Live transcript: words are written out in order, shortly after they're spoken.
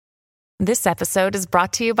This episode is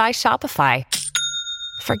brought to you by Shopify.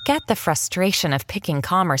 Forget the frustration of picking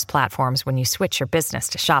commerce platforms when you switch your business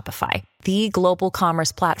to Shopify, the global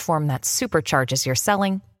commerce platform that supercharges your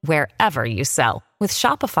selling wherever you sell. With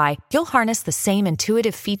Shopify, you'll harness the same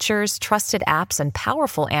intuitive features, trusted apps, and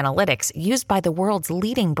powerful analytics used by the world's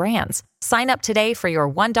leading brands. Sign up today for your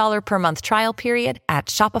 $1 per month trial period at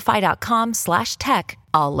shopify.com/tech,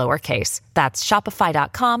 all lowercase. That's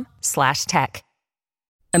shopify.com/tech.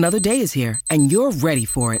 Another day is here, and you're ready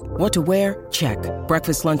for it. What to wear? Check.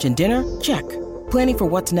 Breakfast, lunch, and dinner? Check. Planning for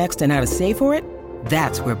what's next and how to save for it?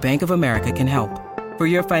 That's where Bank of America can help. For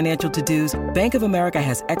your financial to-dos, Bank of America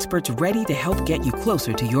has experts ready to help get you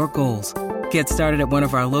closer to your goals. Get started at one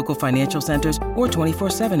of our local financial centers or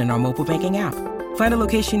 24/7 in our mobile banking app. Find a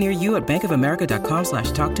location near you at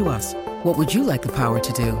bankofamerica.com/talktous. What would you like the power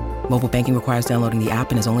to do? Mobile banking requires downloading the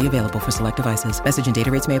app and is only available for select devices. Message and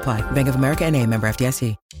data rates may apply. Bank of America N.A., member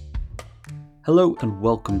FDIC. Hello and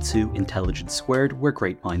welcome to Intelligence Squared, where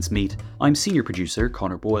great minds meet. I'm senior producer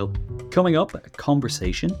Connor Boyle. Coming up, a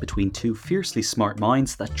conversation between two fiercely smart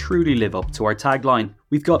minds that truly live up to our tagline.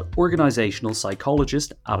 We've got organisational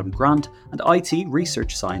psychologist Adam Grant and IT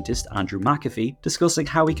research scientist Andrew McAfee discussing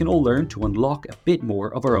how we can all learn to unlock a bit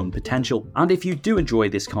more of our own potential. And if you do enjoy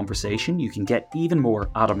this conversation, you can get even more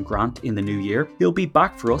Adam Grant in the new year. He'll be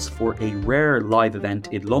back for us for a rare live event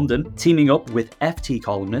in London, teaming up with FT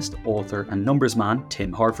columnist, author and numbers man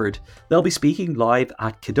Tim Harford. They'll be speaking live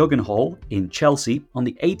at Cadogan Hall in Chelsea on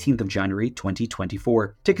the 18th of January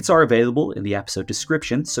 2024. Tickets are available in the episode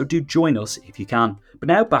description, so do join us if you can. But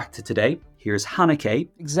now back to today. Here's Hannah Kay,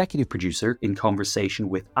 executive producer, in conversation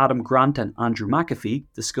with Adam Grant and Andrew McAfee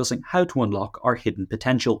discussing how to unlock our hidden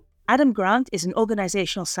potential. Adam Grant is an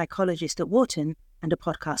organisational psychologist at Wharton and a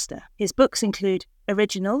podcaster. His books include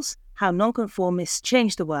Originals, How Nonconformists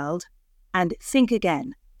Change the World, and Think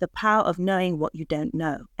Again, The Power of Knowing What You Don't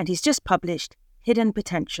Know. And he's just published Hidden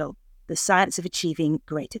Potential, The Science of Achieving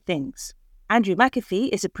Greater Things. Andrew McAfee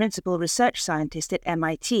is a principal research scientist at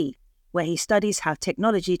MIT, where he studies how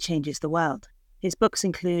technology changes the world. His books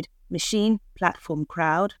include Machine, Platform,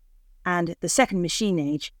 Crowd, and The Second Machine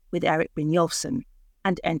Age with Eric Brynjolfsson,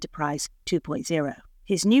 and Enterprise 2.0.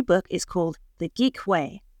 His new book is called The Geek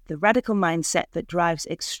Way, The Radical Mindset That Drives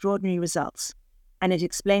Extraordinary Results, and it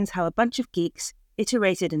explains how a bunch of geeks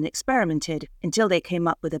iterated and experimented until they came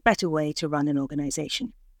up with a better way to run an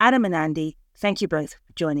organization. Adam and Andy, thank you both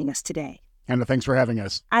for joining us today. Anna, thanks for having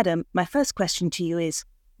us. Adam, my first question to you is,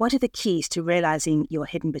 what are the keys to realizing your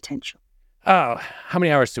hidden potential? Oh, how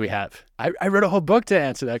many hours do we have? I wrote a whole book to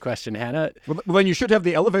answer that question, Hannah. Well, then you should have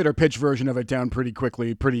the elevator pitch version of it down pretty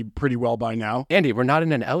quickly, pretty well by now. Andy, we're not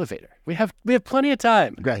in an elevator. We have plenty of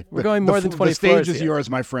time. Okay. We're going more than 20 floors. The stage is here. yours,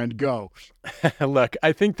 my friend. Go. Look,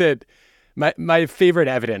 I think that my favorite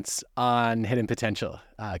evidence on hidden potential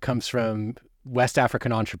comes from West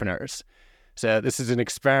African entrepreneurs. So this is an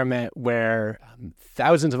experiment where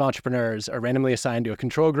thousands of entrepreneurs are randomly assigned to a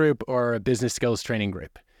control group or a business skills training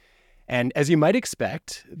group. And as you might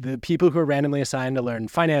expect, the people who are randomly assigned to learn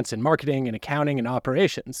finance and marketing and accounting and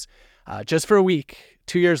operations, just for a week,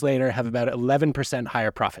 2 years later, have about 11%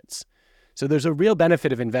 higher profits. So there's a real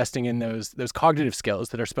benefit of investing in those cognitive skills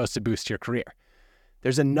that are supposed to boost your career.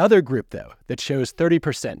 There's another group, though, that shows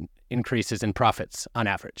 30% increases in profits on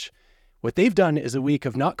average. What they've done is a week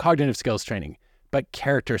of not cognitive skills training, but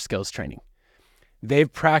character skills training.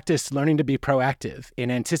 They've practiced learning to be proactive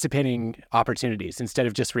in anticipating opportunities instead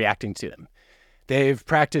of just reacting to them. They've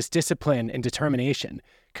practiced discipline and determination,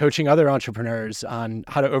 coaching other entrepreneurs on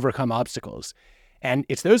how to overcome obstacles. And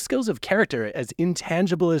it's those skills of character, as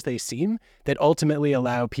intangible as they seem, that ultimately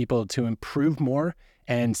allow people to improve more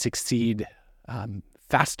and succeed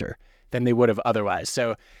faster than they would have otherwise.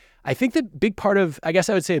 So I think a big part of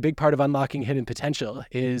unlocking hidden potential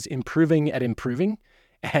is improving at improving.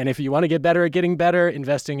 And if you want to get better at getting better,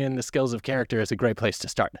 investing in the skills of character is a great place to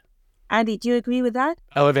start. Andy, do you agree with that?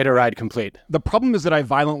 Elevator ride complete. The problem is that I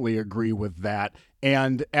violently agree with that.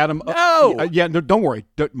 And Adam... No! No, don't worry.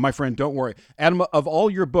 My friend, don't worry. Adam, of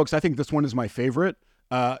all your books, I think this one is my favorite.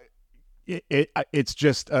 It's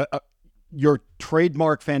just... your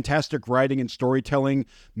trademark fantastic writing and storytelling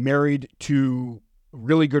married to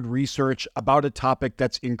really good research about a topic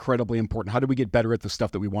that's incredibly important. How do we get better at the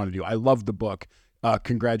stuff that we want to do? I love the book.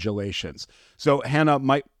 Congratulations. So Hannah,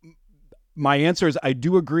 my answer is I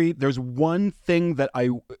do agree. There's one thing that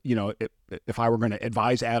if I were going to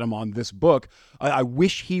advise Adam on this book, I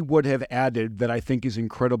wish he would have added that I think is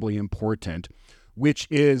incredibly important, which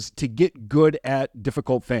is to get good at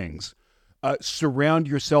difficult things. surround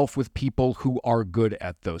yourself with people who are good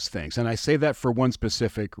at those things. And I say that for one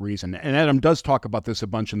specific reason. And Adam does talk about this a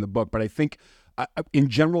bunch in the book, but I think in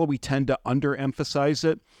general, we tend to underemphasize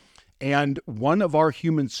it. And one of our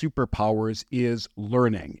human superpowers is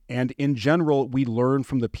learning. And in general, we learn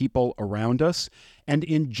from the people around us. And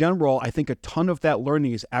in general, I think a ton of that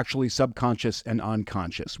learning is actually subconscious and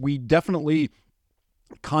unconscious. We definitely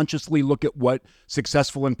consciously look at what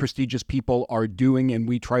successful and prestigious people are doing, and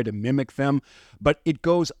we try to mimic them. But it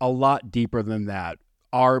goes a lot deeper than that.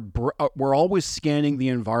 We're always scanning the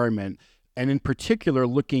environment, and in particular,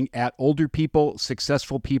 looking at older people,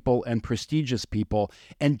 successful people, and prestigious people,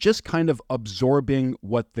 and just kind of absorbing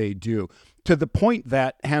what they do. To the point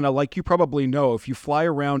that, Hannah, like you probably know, if you fly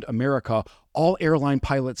around America, all airline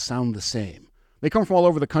pilots sound the same. They come from all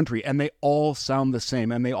over the country, and they all sound the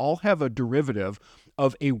same, and they all have a derivative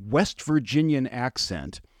of a West Virginian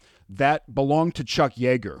accent that belonged to Chuck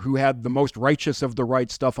Yeager, who had the most righteous of the right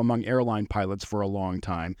stuff among airline pilots for a long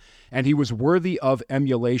time. And he was worthy of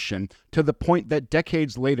emulation to the point that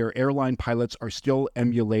decades later, airline pilots are still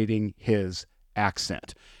emulating his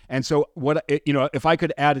accent. And so if I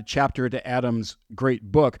could add a chapter to Adam's great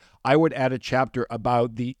book, I would add a chapter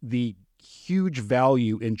about the huge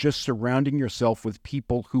value in just surrounding yourself with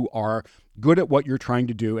people who are good at what you're trying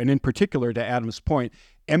to do. And in particular, to Adam's point,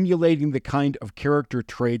 emulating the kind of character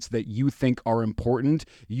traits that you think are important.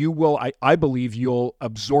 You will, I believe you'll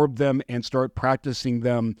absorb them and start practicing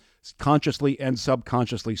them consciously and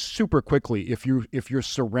subconsciously super quickly if you're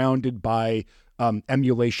surrounded by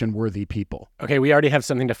emulation-worthy people. Okay, we already have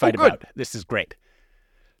something to fight about. This is great.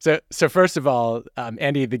 So first of all,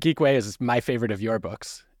 Andy, The Geek Way is my favorite of your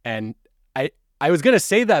books. And I was going to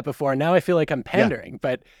say that before, and now I feel like I'm pandering,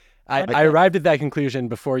 but I arrived at that conclusion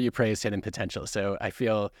before you praised Hidden Potential. So I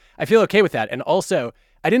feel okay with that. And also,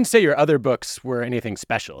 I didn't say your other books were anything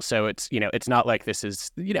special. So it's not like this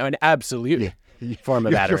is, an absolute form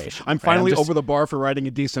of adoration. I'm finally over the bar for writing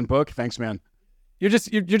a decent book. Thanks, man. You're just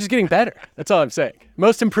getting better. That's all I'm saying.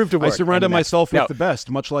 Most improved award. I surrounded myself with the best,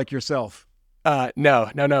 much like yourself. No.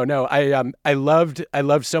 I loved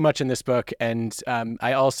so much in this book, and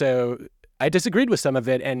I disagreed with some of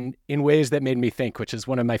it, and in ways that made me think, which is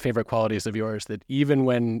one of my favorite qualities of yours, that even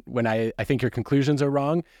when I think your conclusions are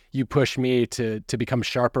wrong, you push me to become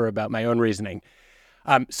sharper about my own reasoning.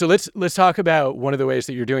 So let's talk about one of the ways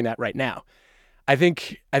that you're doing that right now. I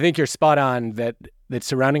think you're spot on that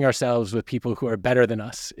surrounding ourselves with people who are better than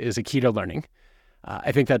us is a key to learning.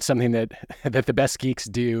 I think that's something that the best geeks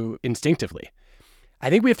do instinctively. I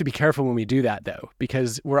think we have to be careful when we do that, though,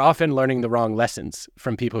 because we're often learning the wrong lessons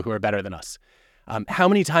from people who are better than us. How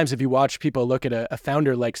many times have you watched people look at a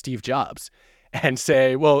founder like Steve Jobs and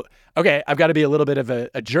say, well, okay, I've got to be a little bit of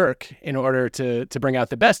a jerk in order to bring out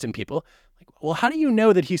the best in people? Like, well, how do you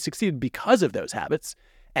know that he succeeded because of those habits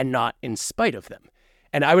and not in spite of them?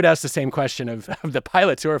 And I would ask the same question of the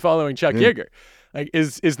pilots who are following Chuck Yeager. Like,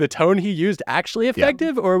 is the tone he used actually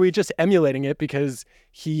effective, or are we just emulating it because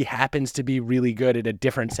he happens to be really good at a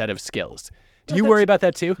different set of skills? Do you worry about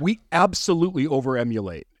that too? We absolutely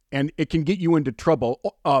over-emulate, and it can get you into trouble.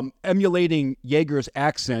 Emulating Yeager's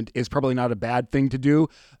accent is probably not a bad thing to do.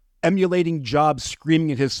 Emulating Jobs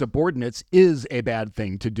screaming at his subordinates is a bad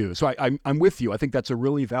thing to do. So I'm with you. I think that's a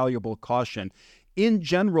really valuable caution. In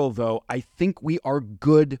general, though, I think we are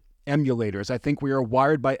good emulators. I think we are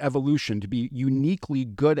wired by evolution to be uniquely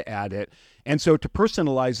good at it. And so to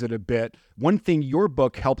personalize it a bit, one thing your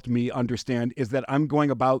book helped me understand is that I'm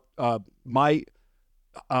going about my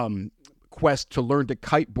quest to learn to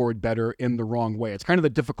kiteboard better in the wrong way. It's kind of the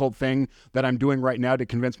difficult thing that I'm doing right now to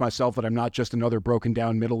convince myself that I'm not just another broken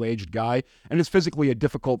down middle-aged guy. And it's physically a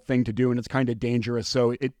difficult thing to do, and it's kind of dangerous.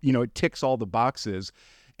 So it ticks all the boxes.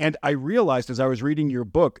 And I realized as I was reading your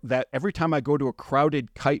book that every time I go to a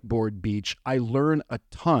crowded kiteboard beach, I learn a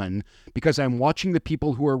ton because I'm watching the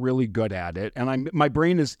people who are really good at it. And my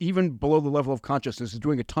brain is, even below the level of consciousness, is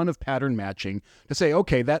doing a ton of pattern matching to say,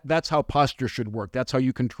 okay, that's how posture should work. That's how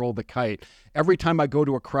you control the kite. Every time I go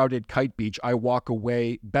to a crowded kite beach, I walk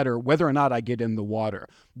away better, whether or not I get in the water.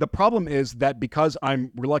 The problem is that because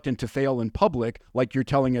I'm reluctant to fail in public, like you're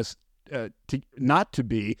telling us not to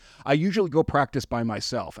be, I usually go practice by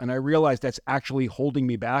myself. And I realize that's actually holding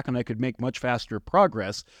me back, and I could make much faster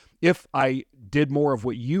progress if I did more of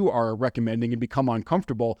what you are recommending and become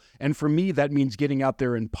uncomfortable. And for me, that means getting out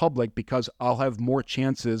there in public because I'll have more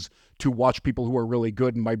chances to watch people who are really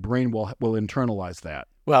good, and my brain will internalize that.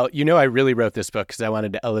 Well, I really wrote this book because I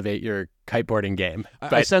wanted to elevate your kiteboarding game.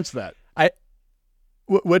 I sense that.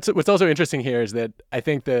 What's also interesting here is that I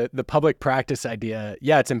think the public practice idea,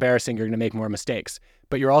 yeah, it's embarrassing. You're going to make more mistakes,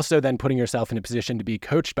 but you're also then putting yourself in a position to be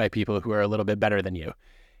coached by people who are a little bit better than you.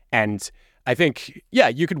 And I think, yeah,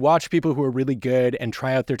 you could watch people who are really good and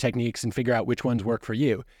try out their techniques and figure out which ones work for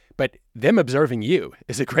you. But them observing you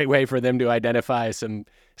is a great way for them to identify some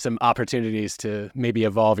opportunities to maybe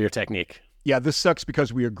evolve your technique. Yeah, this sucks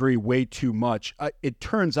because we agree way too much. It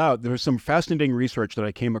turns out there's some fascinating research that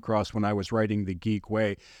I came across when I was writing The Geek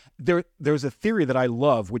Way. There's a theory that I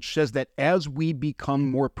love, which says that as we become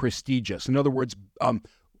more prestigious, in other words,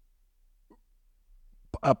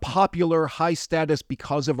 a popular, high status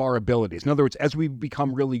because of our abilities. In other words, as we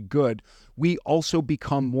become really good, we also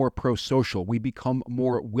become more pro-social. We become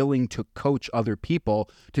more willing to coach other people,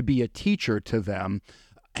 to be a teacher to them.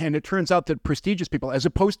 And it turns out that prestigious people, as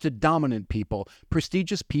opposed to dominant people,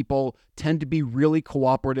 prestigious people tend to be really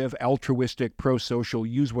cooperative, altruistic, pro-social,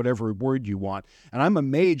 use whatever word you want. And I'm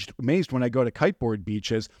amazed when I go to kiteboard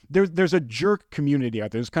beaches. There's a jerk community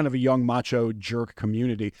out there. There's kind of a young macho jerk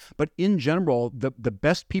community. But in general, the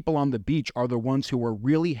best people on the beach are the ones who are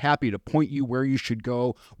really happy to point you where you should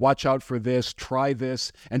go, watch out for this, try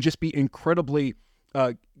this, and just be incredibly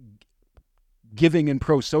giving and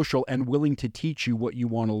pro-social and willing to teach you what you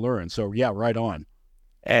want to learn. So yeah, right on.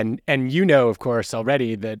 And you know, of course,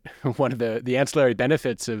 already that one of the ancillary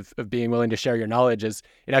benefits of being willing to share your knowledge is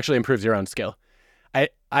it actually improves your own skill.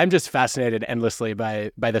 I'm just fascinated endlessly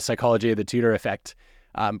by the psychology of the tutor effect,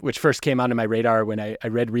 which first came onto my radar when I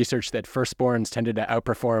read research that firstborns tended to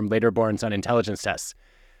outperform laterborns on intelligence tests.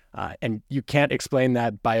 And you can't explain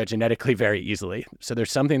that biogenetically very easily. So there's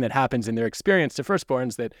something that happens in their experience to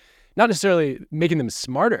firstborns that not necessarily making them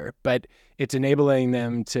smarter, but it's enabling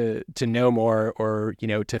them to know more or,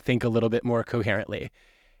 to think a little bit more coherently.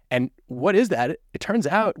 And what is that? It turns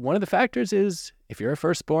out one of the factors is if you're a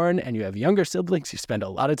firstborn and you have younger siblings, you spend a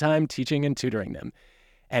lot of time teaching and tutoring them.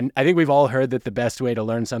 And I think we've all heard that the best way to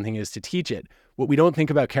learn something is to teach it. What we don't think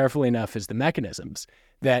about carefully enough is the mechanisms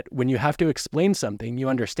that when you have to explain something, you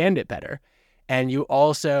understand it better. And you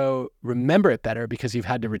also remember it better because you've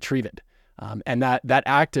had to retrieve it. And that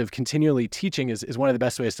act of continually teaching is one of the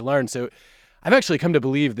best ways to learn. So I've actually come to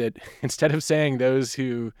believe that instead of saying those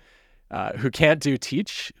who can't do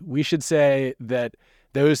teach, we should say that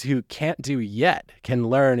those who can't do yet can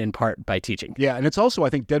learn in part by teaching. Yeah, and it's also, I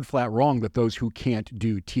think, dead flat wrong that those who can't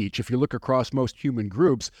do teach. If you look across most human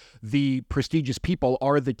groups, the prestigious people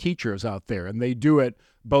are the teachers out there, and they do it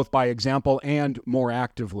both by example and more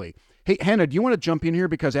actively. Hey, Hannah, do you want to jump in here?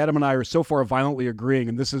 Because Adam and I are so far violently agreeing,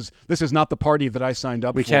 and this is not the party that I signed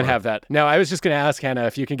up for. We can't have that. No, I was just going to ask Hannah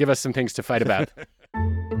if you can give us some things to fight about.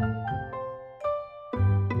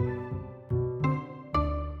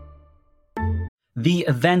 The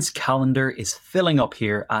events calendar is filling up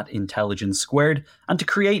here at Intelligence Squared, and to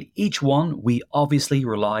create each one, we obviously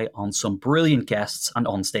rely on some brilliant guests and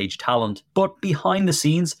onstage talent. But behind the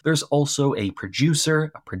scenes, there's also a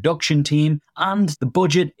producer, a production team, and the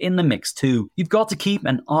budget in the mix too. You've got to keep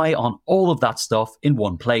an eye on all of that stuff in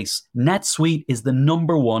one place. NetSuite is the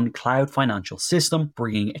 #1 cloud financial system,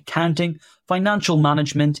 bringing accounting, financial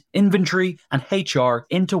management, inventory, and HR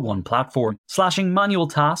into one platform, slashing manual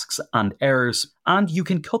tasks and errors. And you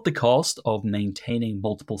can cut the cost of maintaining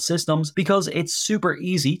multiple systems because it's super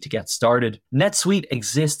easy to get started. NetSuite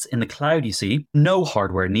exists in the cloud, you see, no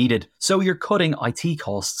hardware needed, so you're cutting IT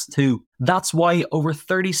costs too. That's why over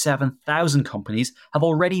 37,000 companies have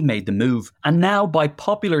already made the move. And now, by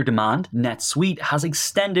popular demand, NetSuite has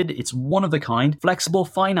extended its one-of-a-kind flexible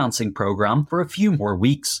financing program for a few more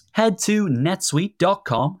weeks. Head to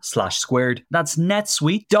netsuite.com/squared. That's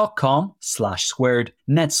netsuite.com/squared.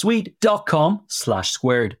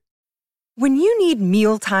 netsuite.com/squared. When you need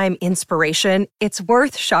mealtime inspiration, it's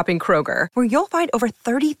worth shopping Kroger, where you'll find over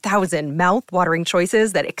 30,000 mouth-watering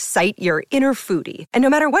choices that excite your inner foodie. And no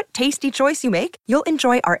matter what tasty choice you make, you'll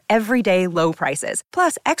enjoy our everyday low prices,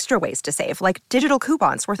 plus extra ways to save, like digital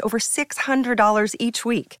coupons worth over $600 each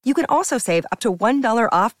week. You can also save up to $1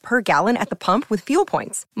 off per gallon at the pump with fuel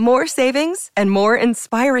points. More savings and more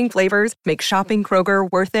inspiring flavors make shopping Kroger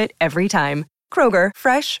worth it every time. Kroger,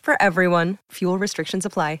 fresh for everyone. Fuel restrictions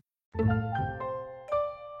apply.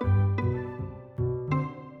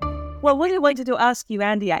 Well, what I wanted to ask you,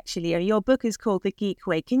 Andy, actually, your book is called The Geek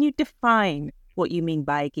Way. Can you define what you mean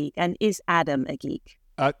by a geek? And is Adam a geek?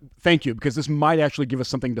 Thank you, because this might actually give us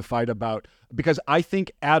something to fight about. Because I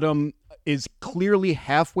think Adam is clearly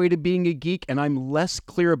halfway to being a geek, and I'm less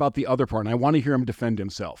clear about the other part. And I want to hear him defend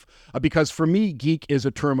himself. Because for me, geek is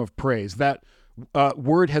a term of praise. That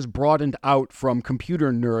word has broadened out from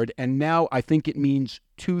computer nerd, and now I think it means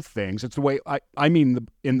two things. It's the way I mean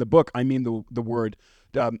in the book, I mean the word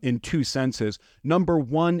in two senses. Number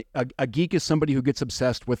one, a geek is somebody who gets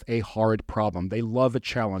obsessed with a hard problem. They love a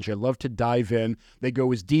challenge. They love to dive in. They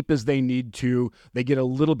go as deep as they need to. They get a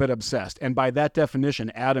little bit obsessed. And by that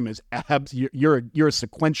definition, Adam is you're a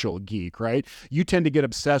sequential geek, right? You tend to get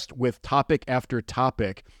obsessed with topic after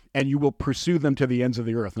topic, and you will pursue them to the ends of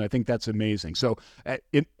the earth. And I think that's amazing. So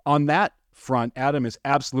on that front, Adam is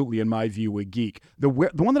absolutely, in my view, a geek. The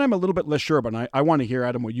one that I'm a little bit less sure about, and I want to hear,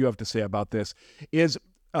 Adam, what you have to say about this, is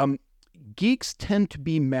geeks tend to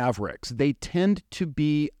be mavericks. They tend to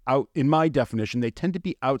be out, in my definition, they tend to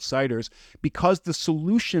be outsiders because the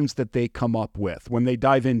solutions that they come up with when they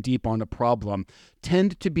dive in deep on a problem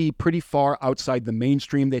tend to be pretty far outside the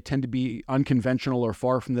mainstream. They tend to be unconventional or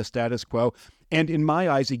far from the status quo. And in my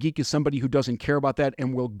eyes, a geek is somebody who doesn't care about that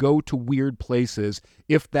and will go to weird places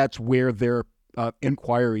if that's where their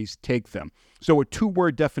inquiries take them. So a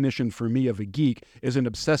two-word definition for me of a geek is an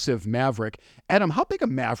obsessive maverick. Adam, how big a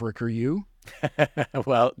maverick are you?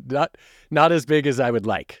 Well, not as big as I would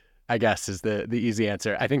like, I guess, is the easy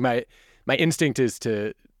answer. I think my instinct is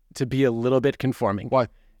to be a little bit conforming. Why?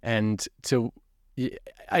 And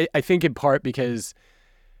I think in part because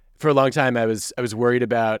for a long time I was worried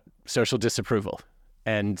about social disapproval,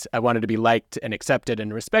 and I wanted to be liked and accepted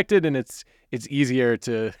and respected. And it's easier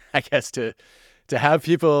to, I guess, to have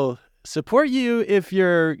people support you if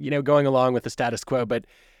you're, going along with the status quo. But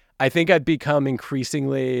I think I've become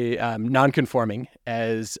increasingly non-conforming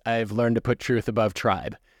as I've learned to put truth above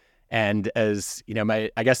tribe. And as,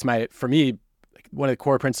 for me, one of the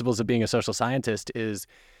core principles of being a social scientist is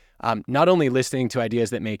not only listening to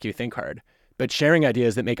ideas that make you think hard, but sharing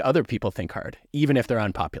ideas that make other people think hard, even if they're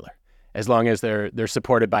unpopular, as long as they're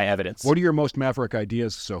supported by evidence. What are your most maverick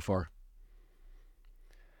ideas so far?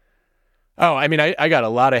 Oh, I mean, I got a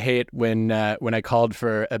lot of hate when I called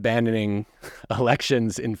for abandoning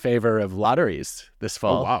elections in favor of lotteries this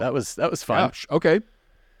fall. Oh, wow. That was fun. Gosh, okay,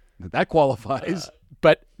 that qualifies.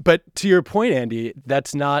 But to your point, Andy,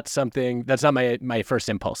 that's not my first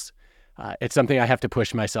impulse. It's something I have to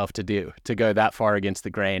push myself to do, to go that far against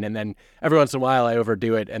the grain. And then every once in a while I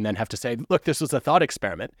overdo it and then have to say, look, this was a thought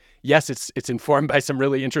experiment. Yes, it's informed by some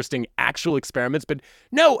really interesting actual experiments, but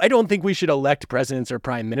no, I don't think we should elect presidents or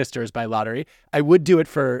prime ministers by lottery. I would do it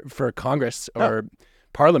for Congress or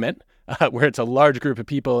Parliament, where it's a large group of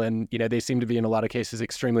people and, they seem to be in a lot of cases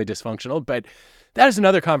extremely dysfunctional. But that is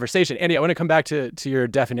another conversation. Andy, I want to come back to your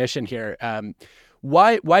definition here.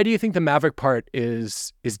 Why do you think the maverick part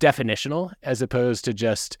is definitional as opposed to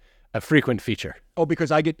just a frequent feature? Oh,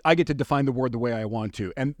 because I get to define the word the way I want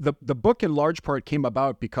to. And the book in large part came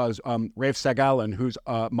about because Rafe Sagalen, who's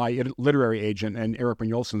my literary agent and Eric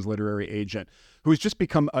Brynjolfsson's literary agent, who's just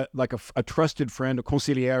become a trusted friend, a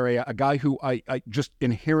consigliere, a guy who I just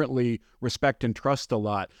inherently respect and trust a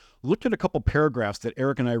lot, looked at a couple paragraphs that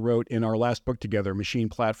Eric and I wrote in our last book together, Machine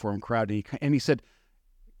Platform Crowd, and he said,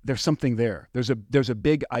 there's something there. There's a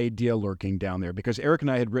big idea lurking down there, because Eric and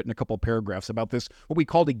I had written a couple paragraphs about this, what we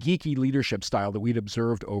called a geeky leadership style that we'd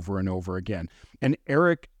observed over and over again. And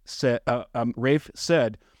Eric said, Rafe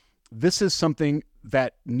said, this is something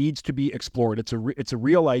that needs to be explored. It's a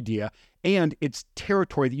real idea, and it's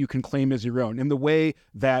territory that you can claim as your own. In the way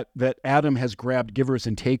that Adam has grabbed givers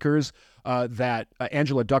and takers, that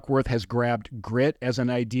Angela Duckworth has grabbed grit as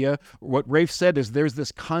an idea. What Rafe said is there's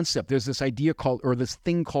this concept, there's this idea this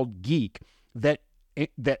thing called geek that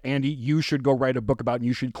Andy, you should go write a book about and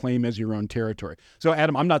you should claim as your own territory. So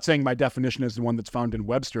Adam, I'm not saying my definition is the one that's found in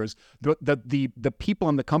Webster's. The people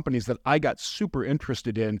and the companies that I got super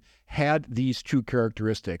interested in had these two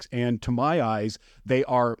characteristics. And to my eyes, they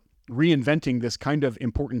are reinventing this kind of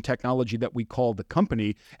important technology that we call the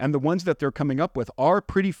company. And the ones that they're coming up with are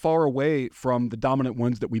pretty far away from the dominant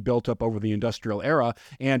ones that we built up over the industrial era.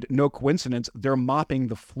 And no coincidence, they're mopping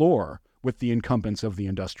the floor with the incumbents of the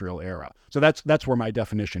industrial era. So that's where my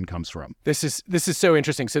definition comes from. This is so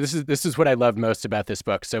interesting. So this is what I love most about this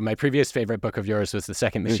book. So my previous favorite book of yours was The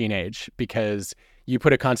Second Machine Age, because you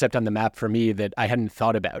put a concept on the map for me that I hadn't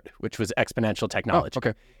thought about, which was exponential technology. Oh,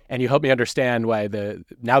 okay. And you helped me understand why the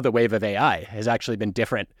wave of AI has actually been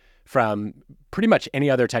different from pretty much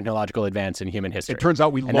any other technological advance in human history. It turns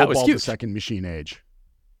out we lowballed the Second Machine Age.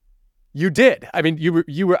 You did. I mean, you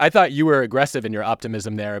were. I thought you were aggressive in your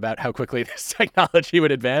optimism there about how quickly this technology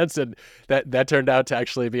would advance, and that turned out to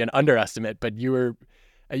actually be an underestimate. But you were,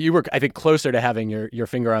 I think, closer to having your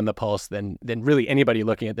finger on the pulse than really anybody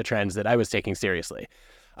looking at the trends that I was taking seriously.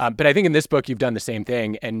 But I think in this book you've done the same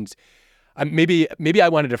thing, and maybe I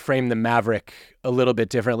wanted to frame the maverick a little bit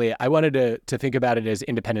differently. I wanted to think about it as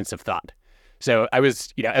independence of thought. So I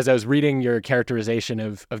was, as I was reading your characterization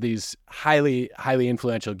of these highly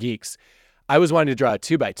influential geeks, I was wanting to draw a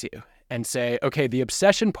 2x2 and say, okay, the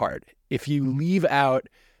obsession part, if you leave out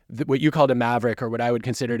what you called a maverick or what I would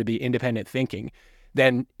consider to be independent thinking,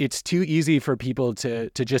 then it's too easy for people to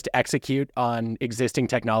just execute on existing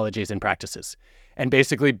technologies and practices and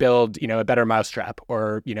basically build, a better mousetrap,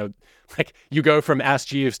 or, like you go from Ask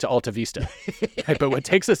Jeeves to Alta Vista. Right? But what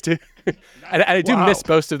takes us to, and I do miss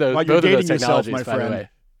both of those technologies, my by the friend. way.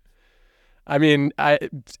 I mean,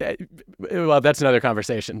 well, that's another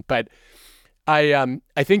conversation, but I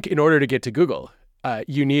think in order to get to Google,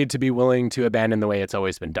 you need to be willing to abandon the way it's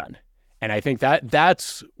always been done. And I think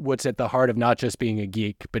that's what's at the heart of not just being a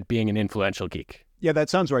geek, but being an influential geek. Yeah,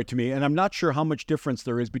 that sounds right to me. And I'm not sure how much difference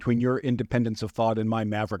there is between your independence of thought and my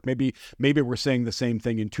maverick. Maybe we're saying the same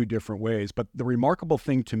thing in two different ways. But the remarkable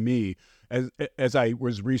thing to me, as I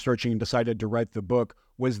was researching and decided to write the book,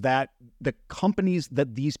 was that the companies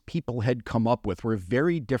that these people had come up with were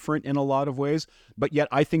very different in a lot of ways, but yet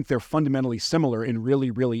I think they're fundamentally similar in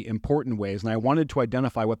really, really important ways. And I wanted to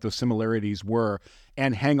identify what those similarities were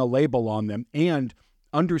and hang a label on them and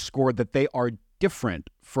underscore that they are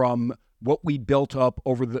different from what we built up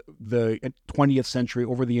over the 20th century,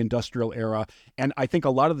 over the industrial era. And I think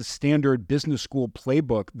a lot of the standard business school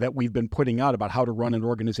playbook that we've been putting out about how to run an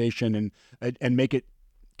organization and make it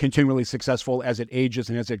continually successful as it ages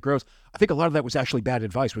and as it grows, I think a lot of that was actually bad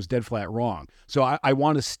advice, was dead flat wrong. So I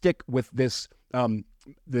want to stick with this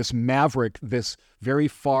this maverick, this very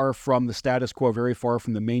far from the status quo, very far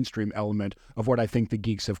from the mainstream element of what I think the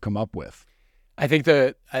geeks have come up with. I think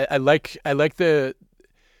I like a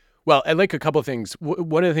couple of things.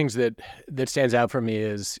 One of the things that stands out for me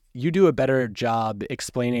is you do a better job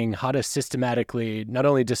explaining how to systematically not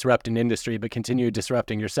only disrupt an industry, but continue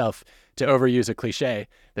disrupting yourself, to overuse a cliche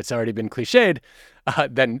that's already been cliched,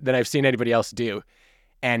 than I've seen anybody else do.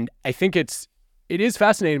 And I think it is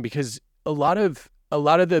fascinating because a lot of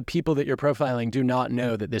the people that you're profiling do not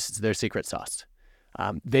know that this is their secret sauce.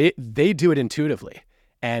 They do it intuitively.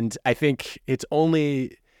 And I think it's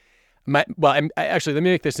only... actually, let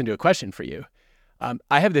me make this into a question for you.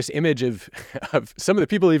 I have this image of some of the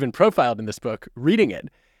people even profiled in this book reading it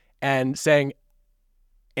and saying,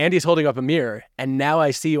 Andy's holding up a mirror, and now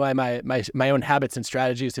I see why my own habits and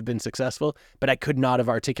strategies have been successful, but I could not have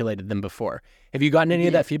articulated them before. Have you gotten any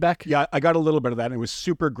of that feedback? Yeah, I got a little bip of that, and it was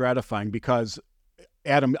super gratifying because,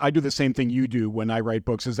 Adam, I do the same thing you do when I write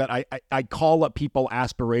books, is that I call up people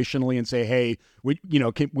aspirationally and say, hey, will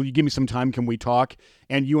you give me some time? Can we talk?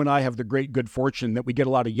 And you and I have the great good fortune that we get a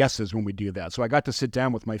lot of yeses when we do that. So I got to sit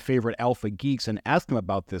down with my favorite alpha geeks and ask them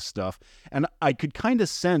about this stuff. And I could kind of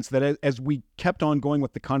sense that as we kept on going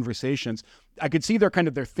with the conversations, I could see their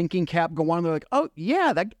thinking cap go on. They're like, oh,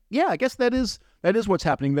 yeah, I guess that is what's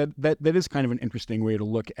happening. That is kind of an interesting way to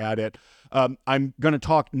look at it. I'm going to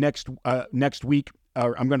talk next week.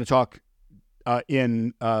 I'm going to talk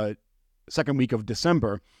in second week of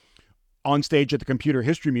December on stage at the Computer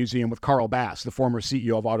History Museum with Carl Bass, the former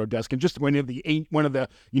CEO of Autodesk, and just one of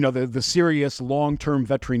the serious long-term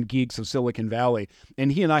veteran geeks of Silicon Valley.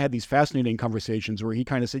 And he and I had these fascinating conversations where he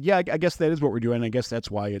kind of said, yeah, I guess that is what we're doing. I guess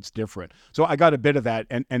that's why it's different. So I got a bit of that,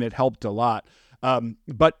 and it helped a lot.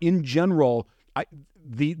 But in general,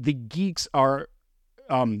 the geeks are...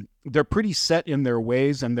 they're pretty set in their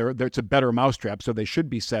ways, and it's a better mousetrap, so they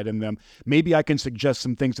should be set in them. Maybe I can suggest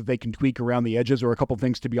some things that they can tweak around the edges, or a couple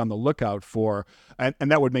things to be on the lookout for, and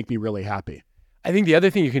that would make me really happy. I think the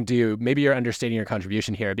other thing you can do, maybe you're understating your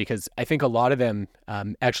contribution here, because I think a lot of them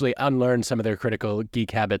actually unlearn some of their critical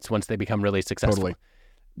geek habits once they become really successful. Totally.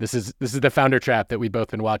 This is the founder trap that we've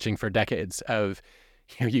both been watching for decades of,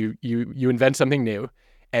 you invent something new,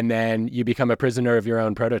 and then you become a prisoner of your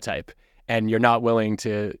own prototype. And you're not willing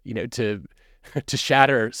to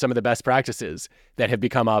shatter some of the best practices that have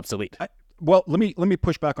become obsolete. Well, let me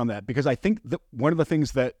push back on that, because I think that one of the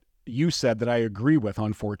things that you said that I agree with,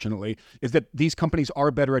 unfortunately, is that these companies are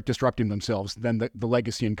better at disrupting themselves than the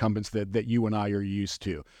legacy incumbents that you and I are used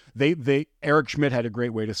to. Eric Schmidt had a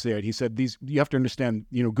great way to say it. He said, you have to understand,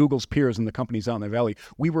 Google's peers and the companies out in the valley,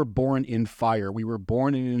 we were born in fire. We were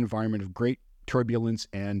born in an environment of great turbulence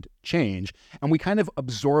and change, and we kind of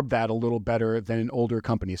absorb that a little better than older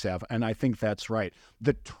companies have, and I think that's right.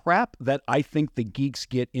 The trap that I think the geeks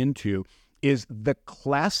get into is the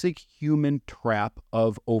classic human trap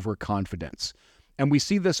of overconfidence. And we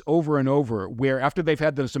see this over and over, where after they've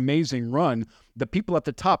had this amazing run, the people at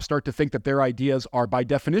the top start to think that their ideas are by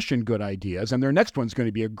definition good ideas, and their next one's going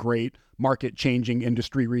to be a great market-changing,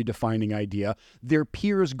 industry-redefining idea. Their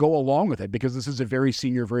peers go along with it because this is a very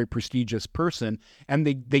senior, very prestigious person, and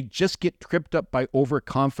they just get tripped up by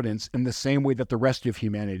overconfidence in the same way that the rest of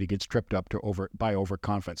humanity gets tripped up by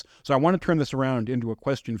overconfidence. So I want to turn this around into a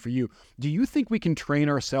question for you. Do you think we can train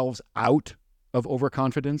ourselves out of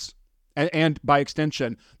overconfidence? And by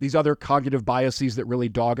extension, these other cognitive biases that really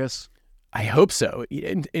dog us? I hope so.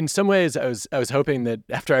 In some ways, I was hoping that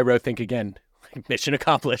after I wrote Think Again, mission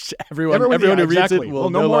accomplished. Everyone who reads it will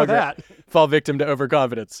no longer fall victim to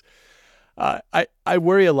overconfidence. I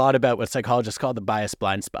worry a lot about what psychologists call the bias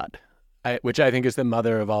blind spot, which I think is the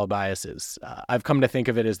mother of all biases. I've come to think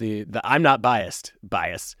of it as the I'm not biased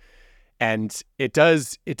bias. And it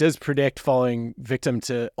does predict falling victim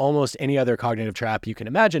to almost any other cognitive trap you can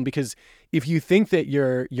imagine, because if you think that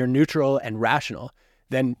you're neutral and rational,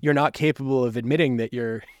 then you're not capable of admitting that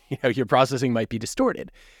your processing might be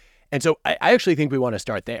distorted. And so I actually think we want to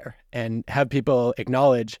start there and have people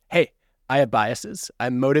acknowledge, hey, I have biases.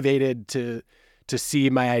 I'm motivated to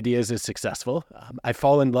see my ideas as successful. I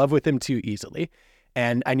fall in love with them too easily.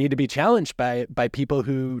 And I need to be challenged by people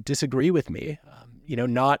who disagree with me.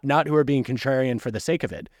 Not who are being contrarian for the sake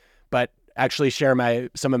of it, but actually share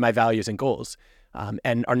some of my values and goals,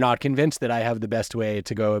 and are not convinced that I have the best way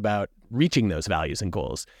to go about reaching those values and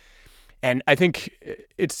goals. And I think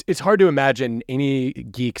it's hard to imagine any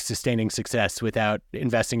geek sustaining success without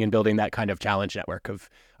investing in building that kind of challenge network of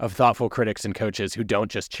thoughtful critics and coaches who don't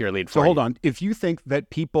just cheerlead for you. So hold on. If you think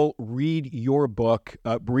that people read your book,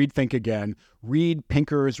 read Think Again, read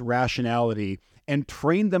Pinker's Rationality, and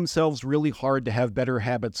train themselves really hard to have better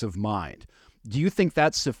habits of mind, do you think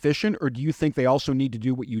that's sufficient, or do you think they also need to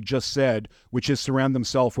do what you just said, which is surround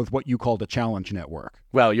themselves with what you called a challenge network?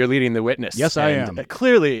 Well, you're leading the witness. Yes, I am.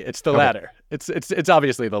 Clearly, it's the latter. It's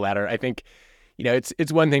obviously the latter. I think,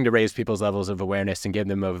 it's one thing to raise people's levels of awareness and give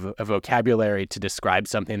them a vocabulary to describe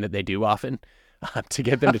something that they do often, to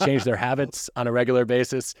get them to change their habits on a regular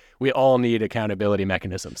basis. We all need accountability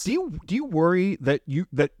mechanisms. Do you worry that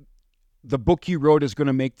the book you wrote is going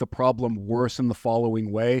to make the problem worse in the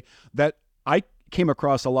following way? That I came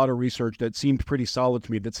across a lot of research that seemed pretty solid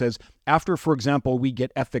to me that says after, for example, we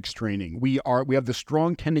get ethics training, we have the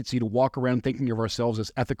strong tendency to walk around thinking of ourselves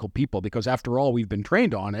as ethical people because after all, we've been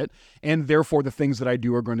trained on it, and therefore the things that I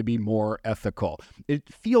do are going to be more ethical.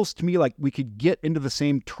 It feels to me like we could get into the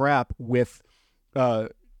same trap with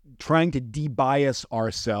trying to debias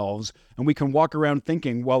ourselves, and we can walk around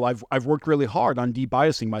thinking, well, I've worked really hard on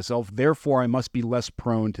debiasing myself, therefore I must be less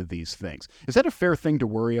prone to these things. Is that a fair thing to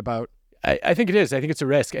worry about? I think it is. I think it's a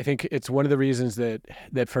risk. I think it's one of the reasons that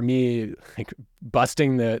for me, like,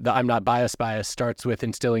 busting the I'm not biased bias starts with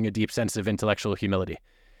instilling a deep sense of intellectual humility.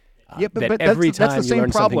 Yeah, but that's the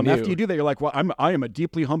same problem. After you do that, you're like, well, I am a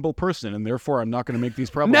deeply humble person, and therefore I'm not going to make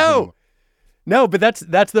these problems anymore. No, but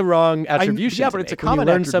that's the wrong attribution. But it's a common when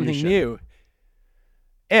you learn something new.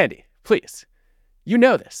 Andy, please, you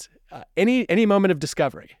know this. Any moment of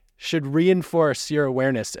discovery should reinforce your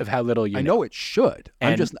awareness of how little you know. I know it should.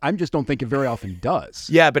 I just don't think it very often does.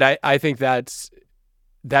 Yeah, but I think that's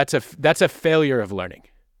a failure of learning,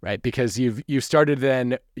 right? Because you've started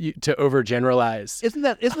then to overgeneralize. Isn't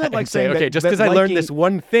that like say, saying okay, just because I learned this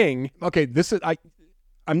one thing. Okay,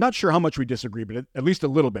 I'm not sure how much we disagree, but at least a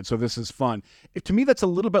little bit, so this is fun. To me, that's a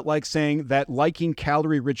little bit like saying that liking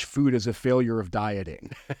calorie-rich food is a failure of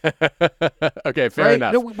dieting. Okay, fair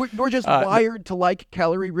enough. No, we're just wired to like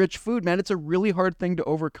calorie-rich food, man. It's a really hard thing to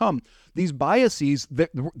overcome. These biases,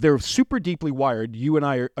 they're super deeply wired. You and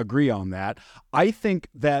I agree on that. I think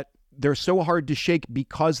that they're so hard to shake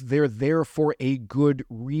because they're there for a good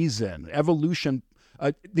reason. Evolution.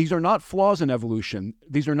 These are not flaws in evolution.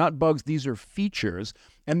 These are not bugs. These are features,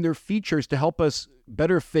 and they're features to help us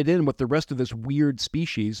better fit in with the rest of this weird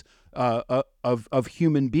species of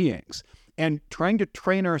human beings. And trying to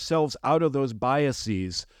train ourselves out of those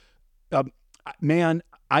biases, man,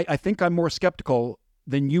 I think I'm more skeptical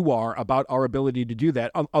than you are about our ability to do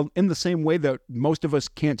that. In the same way that most of us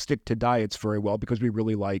can't stick to diets very well because we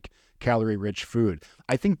really like calorie-rich food.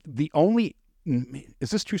 I think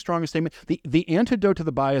is this too strong a statement? The antidote to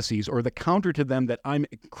the biases, or the counter to them, that I'm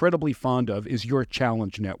incredibly fond of is your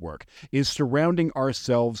challenge network, is surrounding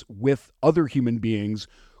ourselves with other human beings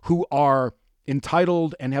who are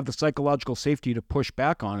entitled and have the psychological safety to push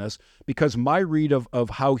back on us, because my read of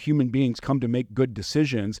how human beings come to make good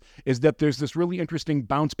decisions is that there's this really interesting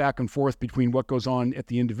bounce back and forth between what goes on at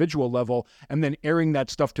the individual level and then airing that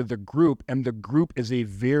stuff to the group. And the group is a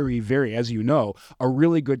very, very, as you know, a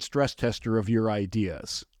really good stress tester of your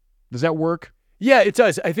ideas. Does that work? Yeah, it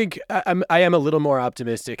does. I think I am a little more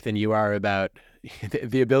optimistic than you are about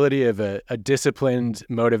the ability of a disciplined,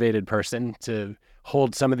 motivated person to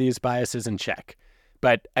hold some of these biases in check.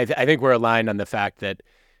 But I think we're aligned on the fact that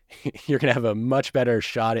you're going to have a much better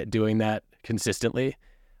shot at doing that consistently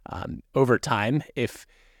over time if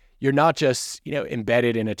you're not just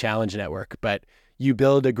embedded in a challenge network, but you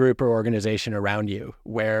build a group or organization around you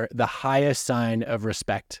where the highest sign of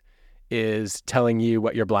respect is telling you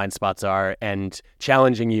what your blind spots are and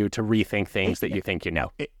challenging you to rethink things that you think you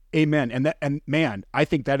know. Amen. And man, I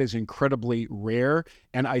think that is incredibly rare.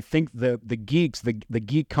 And I think the geeks, the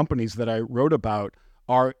geek companies that I wrote about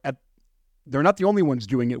they're not the only ones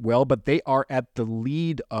doing it well, but they are at the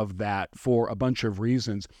lead of that for a bunch of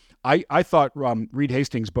reasons. I thought Reed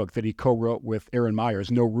Hastings' book that he co-wrote with Aaron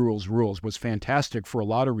Myers, No Rules, Rules, was fantastic for a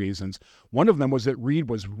lot of reasons. One of them was that Reed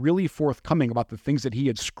was really forthcoming about the things that he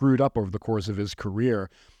had screwed up over the course of his career.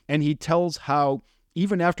 And he tells how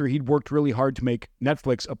even after he'd worked really hard to make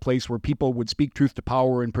Netflix a place where people would speak truth to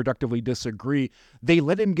power and productively disagree, they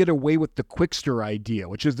let him get away with the Quickster idea,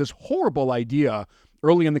 which is this horrible idea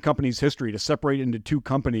early in the company's history to separate into two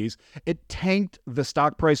companies. It tanked the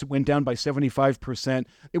stock price. It went down by 75%.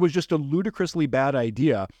 It was just a ludicrously bad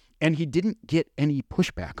idea, and he didn't get any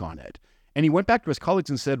pushback on it. And he went back to his colleagues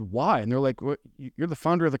and said, why? And they're like, well, you're the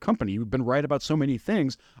founder of the company. You've been right about so many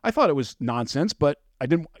things. I thought it was nonsense, but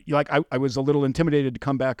I was a little intimidated to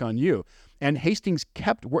come back on you. And Hastings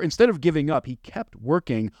instead of giving up, he kept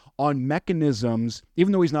working on mechanisms,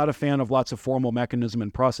 even though he's not a fan of lots of formal mechanism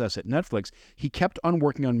and process at Netflix, he kept on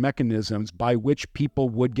working on mechanisms by which people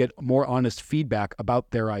would get more honest feedback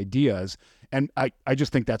about their ideas. And I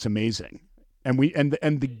just think that's amazing. And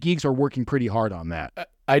the geeks are working pretty hard on that.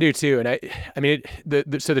 I do too. And I mean,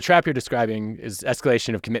 so the trap you're describing is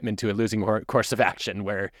escalation of commitment to a losing course of action,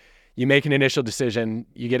 where you make an initial decision,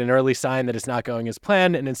 you get an early sign that it's not going as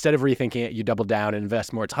planned, and instead of rethinking it, you double down and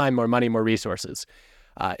invest more time, more money, more resources.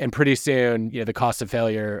 And pretty soon, the costs of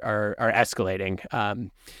failure are escalating.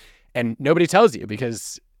 And nobody tells you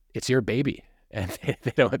because it's your baby, and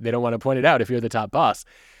they don't want to point it out if you're the top boss.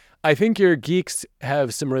 I think your geeks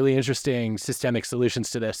have some really interesting systemic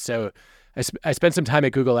solutions to this. So I spent some time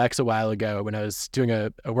at Google X a while ago when I was doing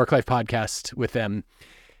a work-life podcast with them,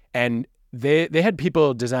 and they had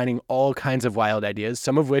people designing all kinds of wild ideas,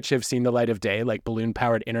 some of which have seen the light of day, like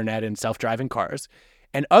balloon-powered internet and self-driving cars,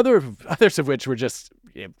 and others of which were just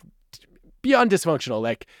beyond dysfunctional.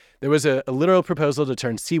 Like there was a literal proposal to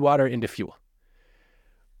turn seawater into fuel.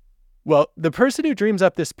 Well, the person who dreams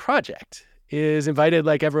up this project is invited,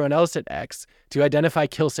 like everyone else at X, to identify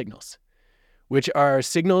kill signals, which are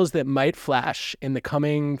signals that might flash in the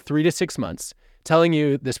coming 3 to 6 months, telling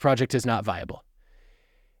you this project is not viable.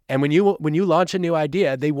 And when you launch a new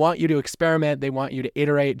idea, they want you to experiment, they want you to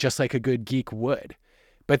iterate just like a good geek would.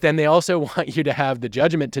 But then they also want you to have the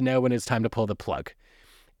judgment to know when it's time to pull the plug.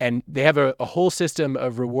 And they have a whole system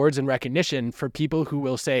of rewards and recognition for people who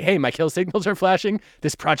will say, hey, my kill signals are flashing,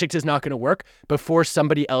 this project is not going to work, before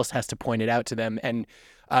somebody else has to point it out to them. And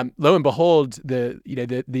lo and behold, the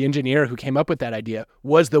engineer who came up with that idea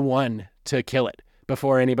was the one to kill it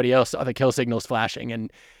before anybody else saw the kill signals flashing.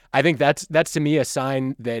 And I think that's to me a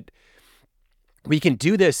sign that we can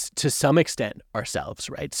do this to some extent ourselves,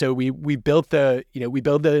 right? So we built the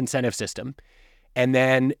incentive system, and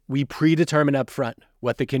then we predetermine up front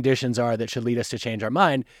what the conditions are that should lead us to change our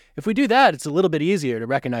mind. If we do that, it's a little bit easier to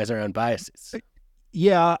recognize our own biases.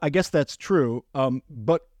 Yeah, I guess that's true.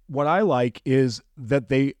 But what I like is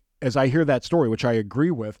that as I hear that story, which I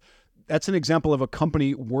agree with, that's an example of a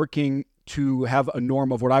company working to have a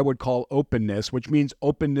norm of what I would call openness, which means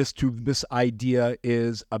openness to this idea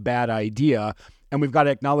is a bad idea, and we've got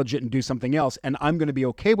to acknowledge it and do something else. And I'm going to be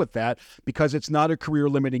okay with that because it's not a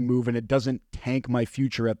career-limiting move and it doesn't tank my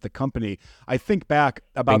future at the company. I think back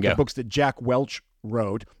about the books that Jack Welch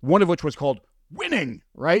wrote, one of which was called Winning,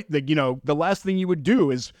 right? The last thing you would do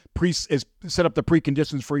is set up the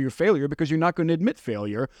preconditions for your failure because you're not going to admit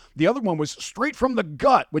failure. The other one was Straight from the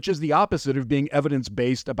Gut, which is the opposite of being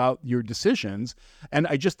evidence-based about your decisions. And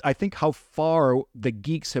I think how far the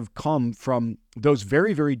geeks have come from those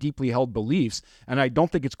very, very deeply held beliefs. And I don't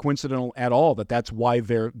think it's coincidental at all that that's why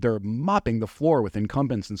they're mopping the floor with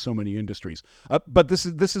incumbents in so many industries. But this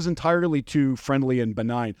is entirely too friendly and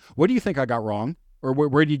benign. What do you think I got wrong? Or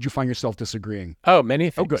where did you find yourself disagreeing? Oh,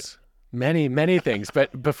 many things. Oh, good. Many, many things.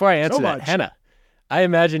 But before I answer that, Hannah, I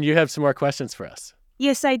imagine you have some more questions for us.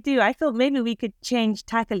 Yes, I do. I thought maybe we could change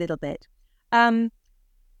tack a little bit.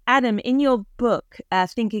 Adam, in your book,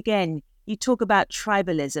 Think Again, you talk about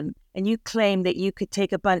tribalism, and you claim that you could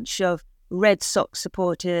take a bunch of Red Sox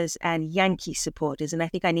supporters and Yankee supporters, and I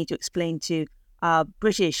think I need to explain to our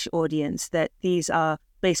British audience that these are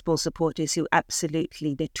baseball supporters who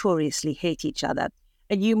absolutely notoriously hate each other,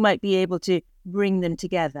 and you might be able to bring them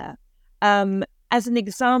together. As an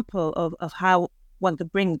example of how one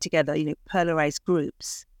could bring together, polarized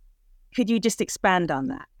groups, could you just expand on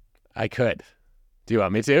that? I could. Do you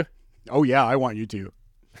want me to? Oh yeah, I want you to.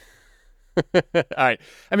 All right.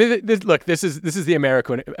 I mean, this is the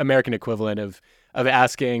American equivalent of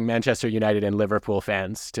asking Manchester United and Liverpool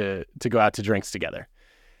fans to go out to drinks together.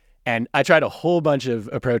 And I tried a whole bunch of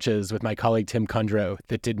approaches with my colleague Tim Kundrow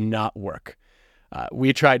that did not work.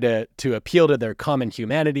 We tried to appeal to their common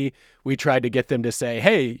humanity. We tried to get them to say,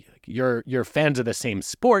 "Hey, you're fans of the same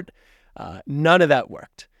sport." None of that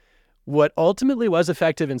worked. What ultimately was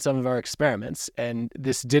effective in some of our experiments, and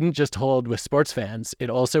this didn't just hold with sports fans, it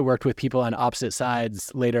also worked with people on opposite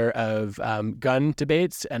sides later of gun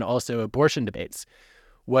debates and also abortion debates,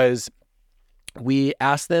 was we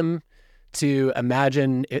asked them to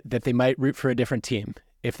imagine that they might root for a different team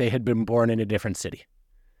if they had been born in a different city.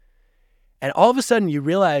 And all of a sudden you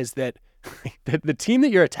realize that the team that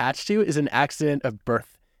you're attached to is an accident of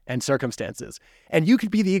birth and circumstances. And you could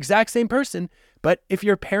be the exact same person, but if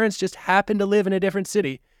your parents just happened to live in a different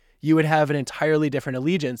city, you would have an entirely different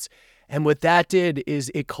allegiance. And what that did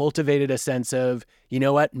is it cultivated a sense of, you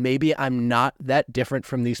know what, maybe I'm not that different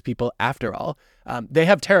from these people after all. They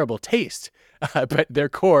have terrible taste, but their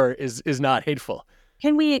core is not hateful.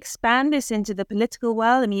 Can we expand this into the political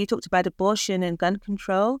world? I mean, you talked about abortion and gun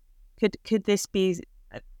control. Could this be,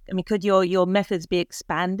 could your methods be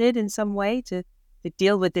expanded in some way to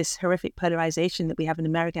deal with this horrific polarization that we have in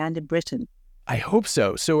America and in Britain? I hope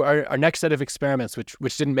so. So our next set of experiments,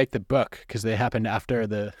 which didn't make the book because they happened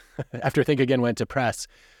after after Think Again went to press,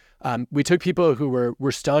 we took people who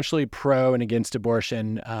were staunchly pro and against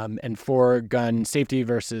abortion and for gun safety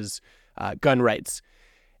versus gun rights,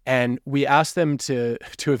 and we asked them to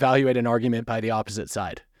evaluate an argument by the opposite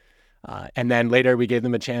side. And then later we gave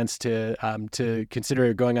them a chance to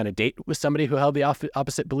consider going on a date with somebody who held the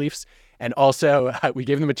opposite beliefs. And also we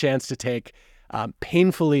gave them a chance to take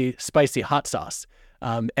painfully spicy hot sauce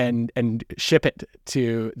and ship it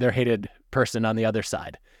to their hated person on the other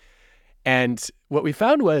side. And what we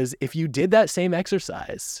found was if you did that same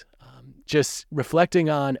exercise, just reflecting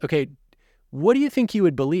on, okay, what do you think you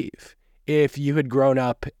would believe if you had grown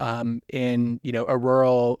up in a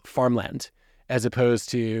rural farmland as opposed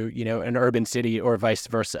to, an urban city or vice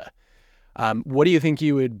versa? What do you think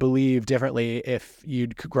you would believe differently if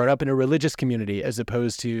you'd grown up in a religious community as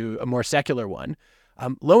opposed to a more secular one?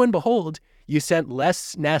 Lo and behold, you sent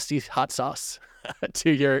less nasty hot sauce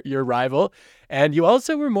to your rival, and you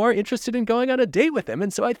also were more interested in going on a date with them.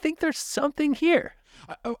 And so I think there's something here.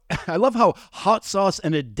 I love how hot sauce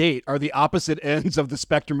and a date are the opposite ends of the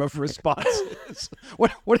spectrum of responses.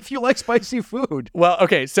 What if you like spicy food? Well,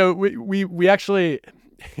 okay, so we actually,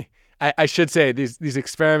 I should say these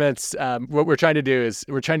experiments. What we're trying to do is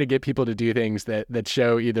we're trying to get people to do things that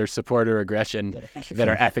show either support or aggression that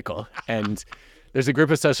are ethical. And there's a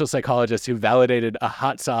group of social psychologists who validated a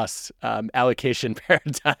hot sauce allocation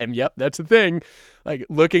paradigm. Yep, that's the thing. Like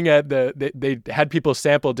looking at they had people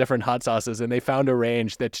sample different hot sauces and they found a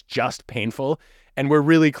range that's just painful. And we're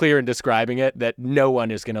really clear in describing it that no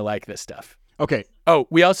one is going to like this stuff. Okay. Oh,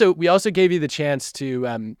 we also gave you the chance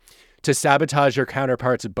to sabotage your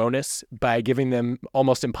counterparts' bonus by giving them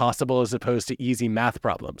almost impossible as opposed to easy math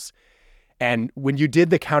problems. And when you did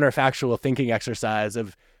the counterfactual thinking exercise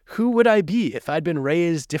of who would I be if I'd been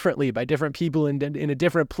raised differently by different people in a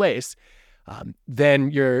different place,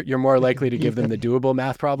 then you're more likely to give them the doable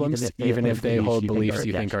math problems, even if they hold beliefs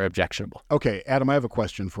you think are objectionable. Okay, Adam, I have a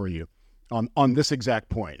question for you on this exact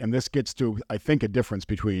point, and this gets to, I think, a difference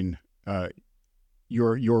between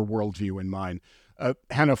your worldview and mine.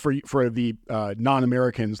 Hannah, for the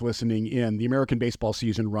non-Americans listening in, the American baseball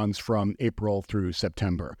season runs from April through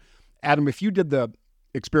September. Adam, if you did the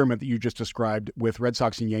experiment that you just described with Red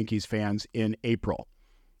Sox and Yankees fans in April,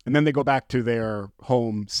 and then they go back to their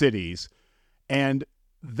home cities, and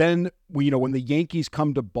then when the Yankees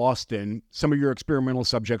come to Boston, some of your experimental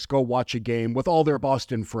subjects go watch a game with all their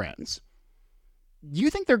Boston friends. Do you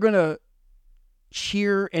think they're going to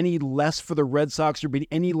cheer any less for the Red Sox or be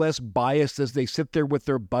any less biased as they sit there with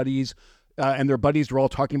their buddies and their buddies are all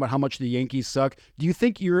talking about how much the Yankees suck. Do you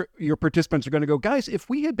think your participants are going to go, guys, if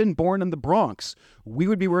we had been born in the Bronx, we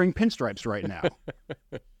would be wearing pinstripes right now?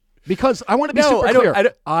 Because I want to be super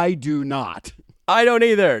clear. I do not. I don't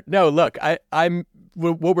either. No, look,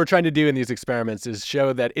 what we're trying to do in these experiments is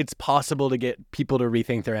show that it's possible to get people to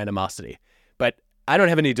rethink their animosity. But I don't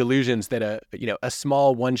have any delusions that a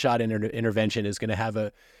small one-shot intervention is going to have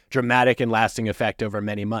a dramatic and lasting effect over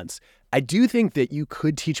many months. I do think that you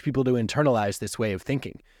could teach people to internalize this way of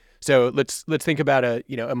thinking. So let's think about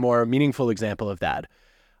a more meaningful example of that.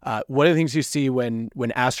 One of the things you see when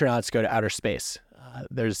astronauts go to outer space,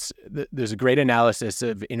 there's a great analysis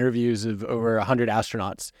of interviews of over 100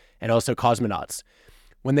 astronauts and also cosmonauts.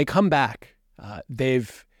 When they come back,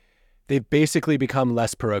 they've basically become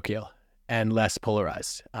less parochial and less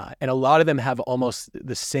polarized. And a lot of them have almost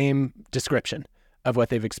the same description of what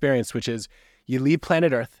they've experienced, which is you leave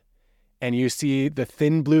planet Earth and you see the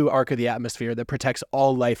thin blue arc of the atmosphere that protects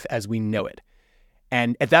all life as we know it.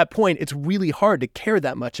 And at that point, it's really hard to care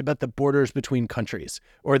that much about the borders between countries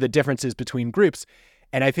or the differences between groups.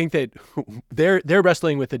 And I think that they're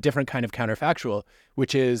wrestling with a different kind of counterfactual,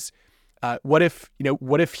 which is what if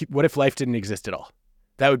life didn't exist at all?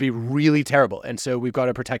 That would be really terrible. And so we've got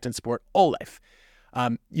to protect and support all life.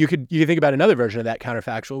 You could think about another version of that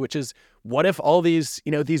counterfactual, which is what if all these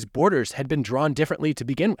borders had been drawn differently to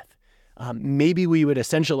begin with? Maybe we would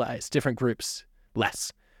essentialize different groups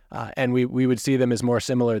less. And we would see them as more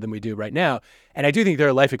similar than we do right now. And I do think there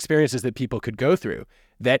are life experiences that people could go through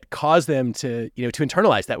that cause them to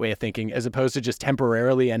internalize that way of thinking as opposed to just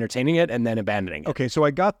temporarily entertaining it and then abandoning it. Okay, so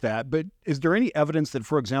I got that. But is there any evidence that,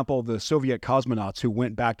 for example, the Soviet cosmonauts who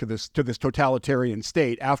went back to this totalitarian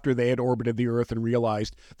state after they had orbited the Earth and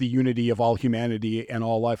realized the unity of all humanity and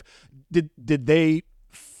all life, did they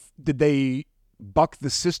buck the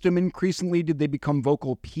system increasingly? Did they become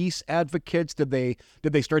vocal peace advocates? Did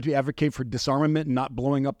they start to advocate for disarmament and not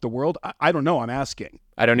blowing up the world? I don't know. I'm asking.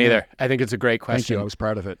 I don't either. I think it's a great question. Thank you. I was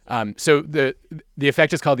proud of it. So the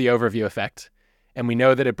effect is called the overview effect, and we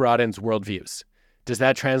know that it broadens worldviews. Does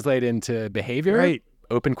that translate into behavior? Right.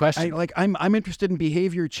 Open question. I'm interested in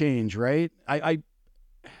behavior change. Right. I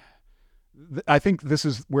think this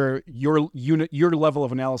is where your level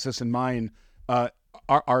of analysis and mine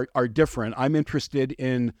are different. I'm interested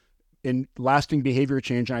in lasting behavior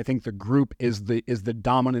change, and I think the group is the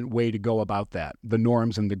dominant way to go about that. The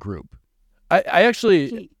norms in the group. I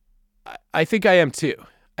think I am too.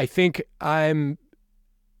 I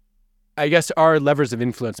guess our levers of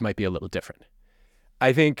influence might be a little different.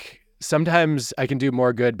 I think sometimes I can do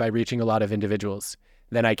more good by reaching a lot of individuals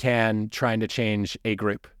than I can trying to change a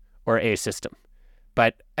group or a system.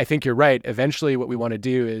 But I think you're right. Eventually what we want to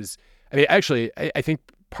do is, I think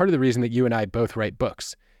part of the reason that you and I both write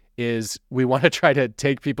books is we want to try to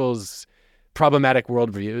take people's problematic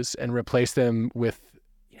worldviews and replace them with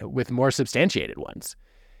more substantiated ones.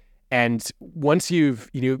 And once you've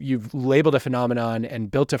labeled a phenomenon and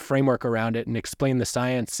built a framework around it and explained the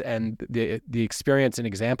science and the experience and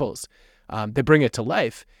examples that bring it to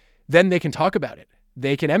life, then they can talk about it.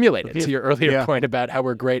 They can emulate it. To your earlier point about how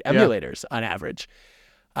we're great emulators on average.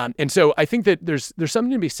 And so I think that there's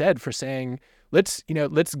something to be said for saying, let's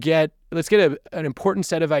get an important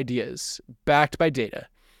set of ideas backed by data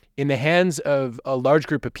in the hands of a large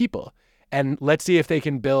group of people, and let's see if they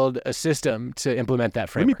can build a system to implement that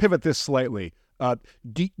framework. Let me pivot this slightly.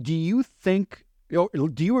 Do you think, do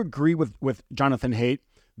you agree with Jonathan Haidt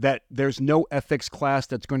that there's no ethics class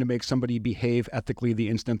that's going to make somebody behave ethically the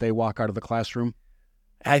instant they walk out of the classroom?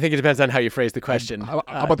 I think it depends on how you phrase the question. How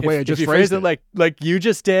about the way I just phrased it? If you phrase it like you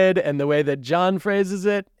just did and the way that John phrases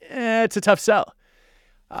it, it's a tough sell.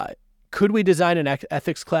 Could we design an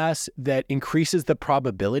ethics class that increases the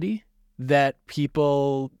probability that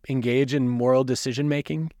people engage in moral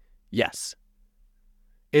decision-making? Yes.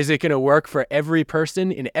 Is it going to work for every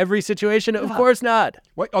person in every situation? Of course not.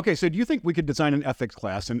 Okay, so do you think we could design an ethics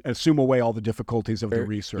class and assume away all the difficulties of the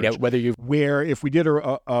research? Where if we did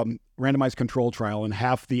a randomized control trial and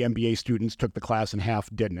half the MBA students took the class and half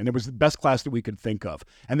didn't, and it was the best class that we could think of,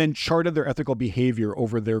 and then charted their ethical behavior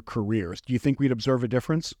over their careers, do you think we'd observe a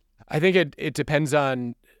difference? I think it depends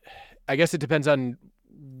on, it depends on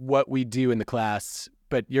what we do in the class,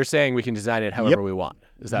 but you're saying we can design it however we want.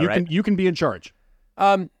 Is that right? You can be in charge.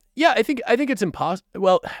 Yeah, I think it's impossible.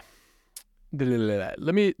 Well,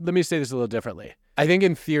 let me say this a little differently. I think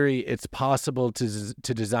in theory it's possible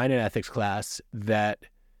to design an ethics class that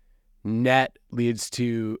net leads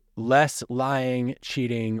to less lying,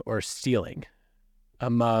 cheating, or stealing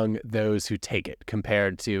among those who take it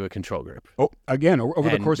compared to a control group. Oh, again, over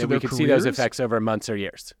the course of their careers? We could see those effects over months or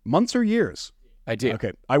years. Months or years. I do.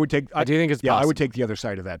 Okay. I do think it's possible. I would take the other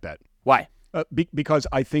side of that bet. Why? Because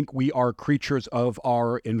I think we are creatures of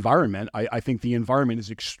our environment. I think the environment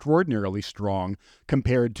is extraordinarily strong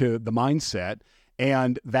compared to the mindset,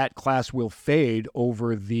 and that class will fade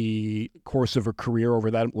over the course of a career,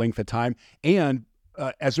 over that length of time, and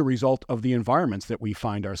as a result of the environments that we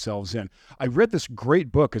find ourselves in. I read this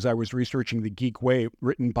great book as I was researching The Geek Way,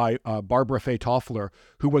 written by Barbara Fay Toffler,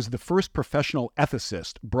 who was the first professional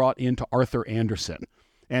ethicist brought into Arthur Andersen.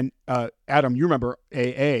 And Adam, you remember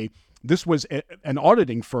AA. This was an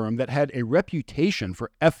auditing firm that had a reputation for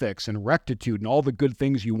ethics and rectitude and all the good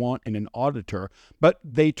things you want in an auditor, but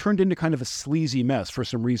they turned into kind of a sleazy mess for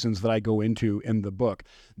some reasons that I go into in the book.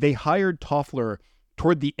 They hired Toffler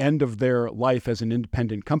toward the end of their life as an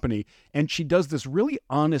independent company, and she does this really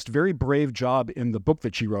honest, very brave job in the book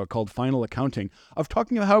that she wrote called Final Accounting of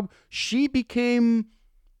talking about how she became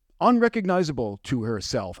unrecognizable to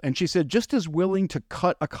herself. And she said just as willing to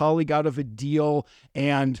cut a colleague out of a deal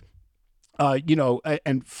and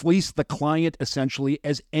and fleece the client essentially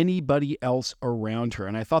as anybody else around her.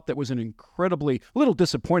 And I thought that was an incredibly, little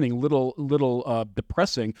disappointing, little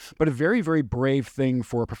depressing, but a very, very brave thing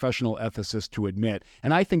for a professional ethicist to admit.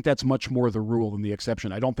 And I think that's much more the rule than the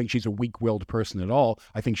exception. I don't think she's a weak-willed person at all.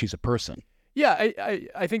 I think she's a person. Yeah,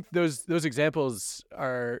 I think those examples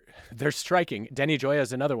they're striking. Denny Joya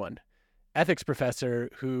is another one. Ethics professor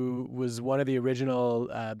who was one of the original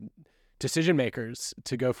decision makers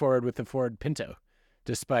to go forward with the Ford Pinto,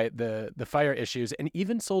 despite the fire issues, and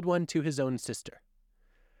even sold one to his own sister.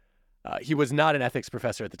 He was not an ethics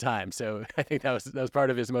professor at the time, so I think that was part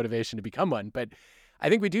of his motivation to become one. But I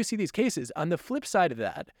think we do see these cases. On the flip side of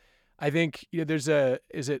that, I think there's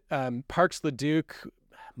Parks LeDuc,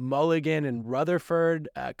 Mulligan, and Rutherford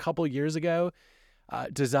a couple years ago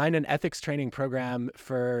designed an ethics training program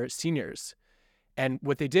for seniors. And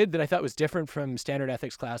what they did that I thought was different from standard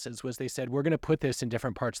ethics classes was they said, we're going to put this in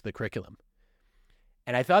different parts of the curriculum.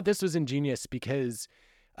 And I thought this was ingenious because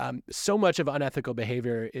so much of unethical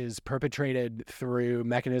behavior is perpetrated through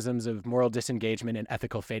mechanisms of moral disengagement and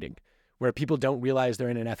ethical fading, where people don't realize they're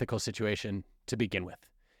in an ethical situation to begin with.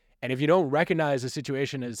 And if you don't recognize a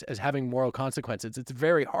situation as having moral consequences, it's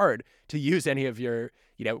very hard to use any of your,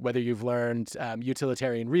 whether you've learned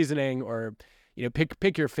utilitarian reasoning or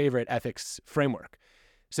pick your favorite ethics framework.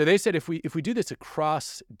 So they said if we do this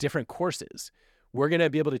across different courses, we're going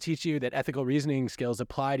to be able to teach you that ethical reasoning skills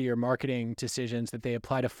apply to your marketing decisions, that they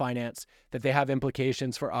apply to finance, that they have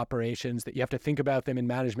implications for operations, that you have to think about them in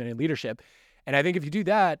management and leadership. And I think if you do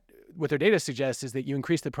that, what their data suggests is that you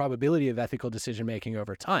increase the probability of ethical decision-making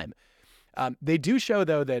over time. They do show,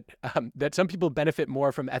 though, that some people benefit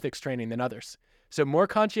more from ethics training than others. So more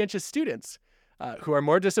conscientious students who are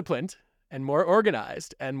more disciplined and more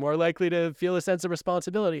organized and more likely to feel a sense of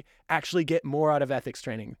responsibility actually get more out of ethics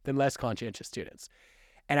training than less conscientious students.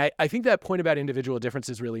 And I think that point about individual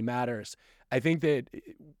differences really matters. I think that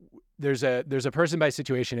there's a person by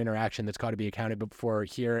situation interaction that's got to be accounted for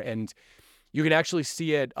here. And you can actually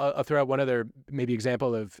see it. I'll throw out one other maybe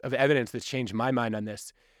example of evidence that's changed my mind on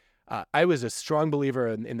this. I was a strong believer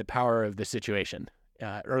in the power of the situation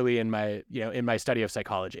early in my study of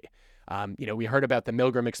psychology. We heard about the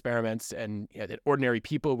Milgram experiments and that ordinary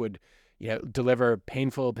people would, deliver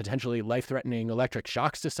painful, potentially life-threatening electric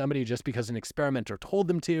shocks to somebody just because an experimenter told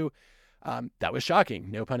them to. That was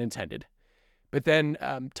shocking, no pun intended. But then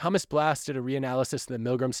Thomas Blass did a reanalysis of the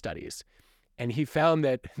Milgram studies, and he found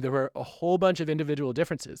that there were a whole bunch of individual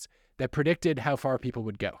differences that predicted how far people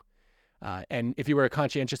would go. And if you were a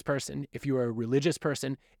conscientious person, if you were a religious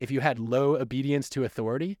person, if you had low obedience to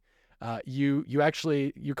authority, you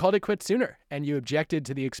called it quits sooner and you objected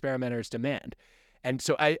to the experimenter's demand. And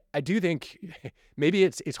so I do think maybe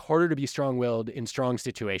it's harder to be strong-willed in strong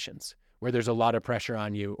situations where there's a lot of pressure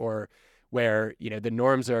on you or where, the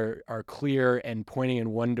norms are clear and pointing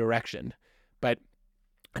in one direction. But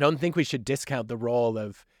I don't think we should discount the role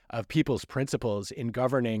of people's principles in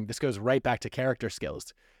governing. This goes right back to character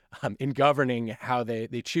skills, in governing how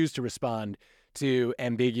they choose to respond to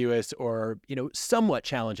ambiguous or, somewhat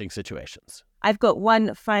challenging situations. I've got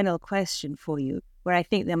one final question for you where I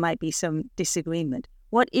think there might be some disagreement.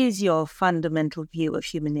 What is your fundamental view of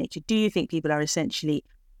human nature? Do you think people are essentially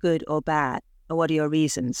good or bad? Or what are your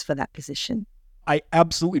reasons for that position? I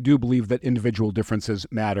absolutely do believe that individual differences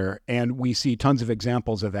matter, and we see tons of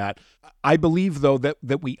examples of that. I believe, though,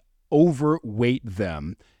 that we overweight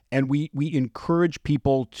them, and we encourage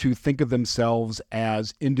people to think of themselves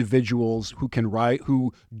as individuals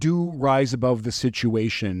who do rise above the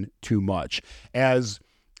situation too much, as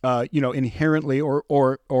inherently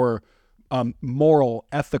or moral,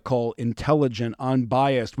 ethical, intelligent,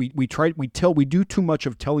 unbiased. We do too much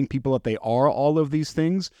of telling people that they are all of these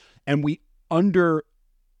things, and we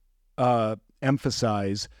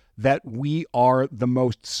emphasize that we are the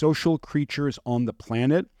most social creatures on the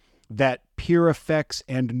planet, that peer effects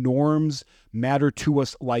and norms matter to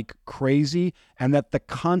us like crazy, and that the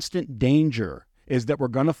constant danger is that we're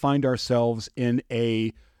going to find ourselves in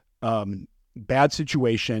a bad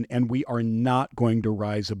situation and we are not going to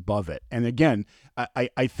rise above it. And again,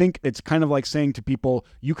 I think it's kind of like saying to people,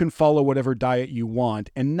 you can follow whatever diet you want,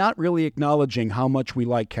 and not really acknowledging how much we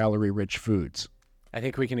like calorie-rich foods. I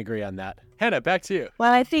think we can agree on that. Hannah, back to you.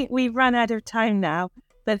 Well, I think we've run out of time now,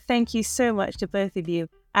 but thank you so much to both of you,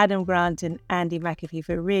 Adam Grant and Andy McAfee,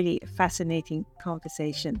 for a really fascinating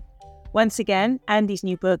conversation. Once again, Andy's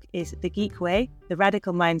new book is The Geek Way, the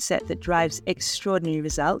radical mindset that drives extraordinary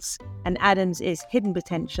results, and Adam's is Hidden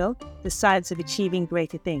Potential, the science of achieving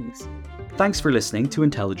greater things. Thanks for listening to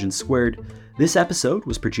Intelligence Squared. This episode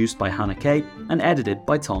was produced by Hannah Kay and edited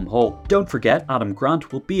by Tom Hall. Don't forget, Adam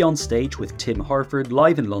Grant will be on stage with Tim Harford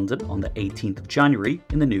live in London on the 18th of January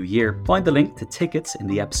in the new year. Find the link to tickets in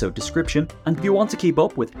the episode description, and if you want to keep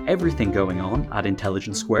up with everything going on at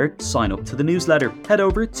Intelligence Squared, sign up to the newsletter. Head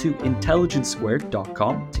over to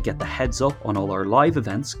intelligencesquared.com to get the heads up on all our live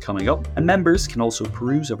events coming up, and members can also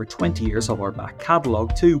peruse over 20 years of our back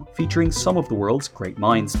catalogue too, featuring some of the world's great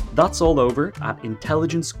minds. That's all over at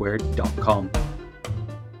intelligencesquared.com.